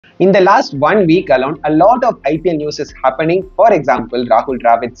In the last 1 week alone, a lot of IPL news is happening. For example, Rahul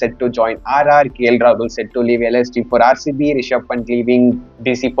Dravid set to join RR, KL Rahul set to leave LSG for RCB, Rishabh Pant leaving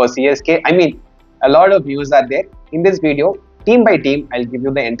DC for CSK. I mean, a lot of news are there. In this video, team by team, I'll give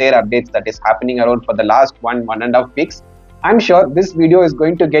you the entire updates that is happening around for the last 1.5 weeks. I'm sure this video is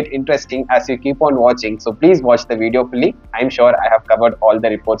going to get interesting as you keep on watching. So please watch the video fully. I'm sure I have covered all the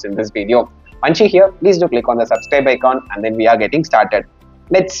reports in this video. Vanchi here, please do click on the subscribe icon and then we are getting started.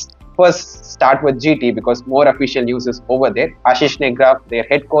 Let's first start with GT because more official news is over there. Ashish Negra, their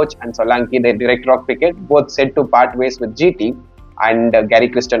head coach, and Solanki, their director of cricket, both said to part ways with GT, and Gary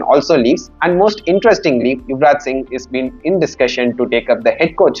Kristen also leaves. And most interestingly, Yuvraj Singh is been in discussion to take up the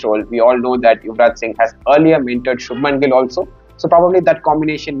head coach role. We all know that Yuvraj Singh has earlier mentored Shubman Gill also, so probably that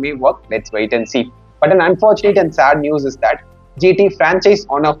combination may work. Let's wait and see. But an unfortunate and sad news is that GT franchise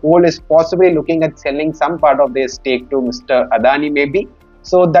on a whole is possibly looking at selling some part of their stake to Mr. Adani maybe.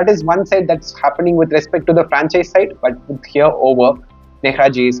 So that is one side that's happening with respect to the franchise side, but with here over,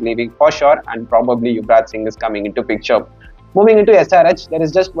 Nehra ji is leaving for sure and probably Yuvraj Singh is coming into picture. Moving into SRH, there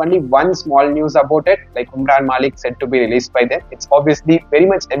is just only one small news about it, like Umran Malik said to be released by them. It's obviously very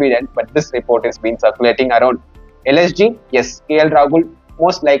much evident, but this report has been circulating around. LSG, yes, KL Rahul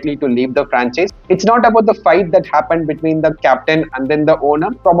most likely to leave the franchise. It's not about the fight that happened between the captain and then the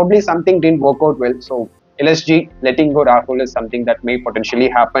owner. Probably something didn't work out well. So LSG letting go Rahul is something that may potentially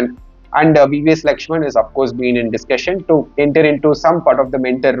happen. And VVS Laxman is of course been in discussion to enter into some part of the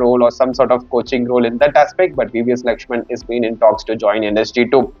mentor role or some sort of coaching role in that aspect. But VVS Laxman is been in talks to join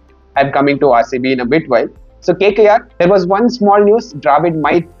LSG too. I'm coming to RCB in a bit while. So KKR, there was one small news, Dravid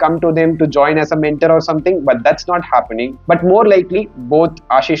might come to them to join as a mentor or something, but that's not happening. But more likely, both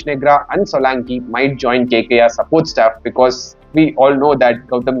Ashish Negra and Solanki might join KKR support staff because we all know that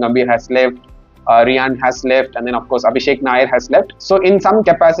Gautam Gambhir has left, Rian has left, and then of course Abhishek Nair has left. So in some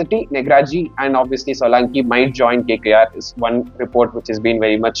capacity, Negraji and obviously Solanki might join KKR is one report which has been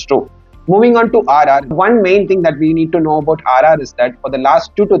very much true. Moving on to RR, one main thing that we need to know about RR is that for the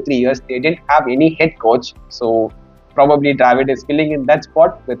last 2 to 3 years, they didn't have any head coach. So probably Dravid is filling in that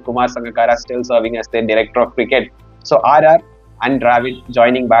spot with Kumar Sangakkara still serving as their director of cricket. So RR and Dravid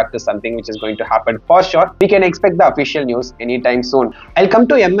joining back to something which is going to happen for sure. We can expect the official news anytime soon. I'll come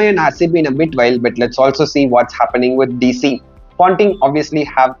to MI and RCB in a bit while, but let's also see what's happening with DC. Ponting obviously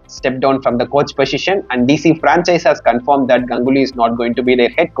have stepped down from the coach position and DC franchise has confirmed that Ganguly is not going to be their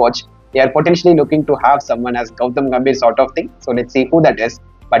head coach. They are potentially looking to have someone as Gautam Gambhir sort of thing. So let's see who that is.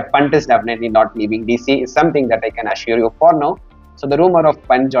 But Pant is definitely not leaving DC is something that I can assure you for now. So the rumor of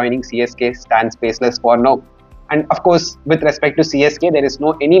Pant joining CSK stands baseless for now. And of course, with respect to CSK, there is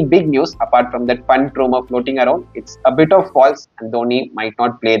no any big news apart from that Pant rumor floating around. It's a bit of false and Dhoni might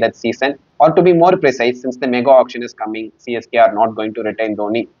not play that season. Or to be more precise, since the mega auction is coming, CSK are not going to retain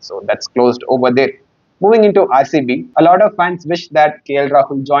Dhoni. So that's closed over there. Moving into RCB, a lot of fans wish that KL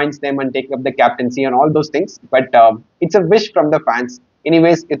Rahul joins them and take up the captaincy and all those things. But it's a wish from the fans.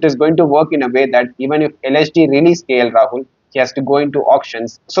 Anyways, it is going to work in a way that even if LSG release KL Rahul, he has to go into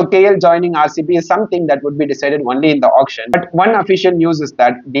auctions. So KL joining RCB is something that would be decided only in the auction. But one official news is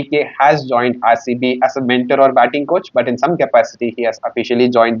that DK has joined RCB as a mentor or batting coach, but in some capacity he has officially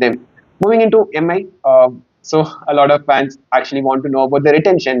joined them. Moving into MI, so a lot of fans actually want to know about the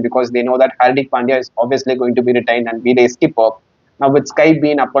retention because they know that Hardik Pandya is obviously going to be retained and be the skipper. Now with Sky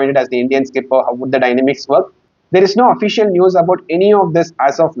being appointed as the Indian skipper, how would the dynamics work? There is no official news about any of this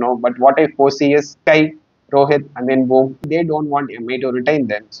as of now, but what I foresee is Sky, Rohit and then boom, they don't want MI to retain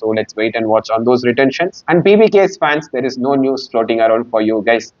them. So let's wait and watch on those retentions. And PBK's fans, there is no news floating around for you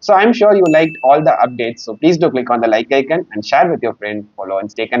guys. So I'm sure you liked all the updates. So please do click on the like icon and share with your friend, follow and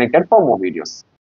stay connected for more videos.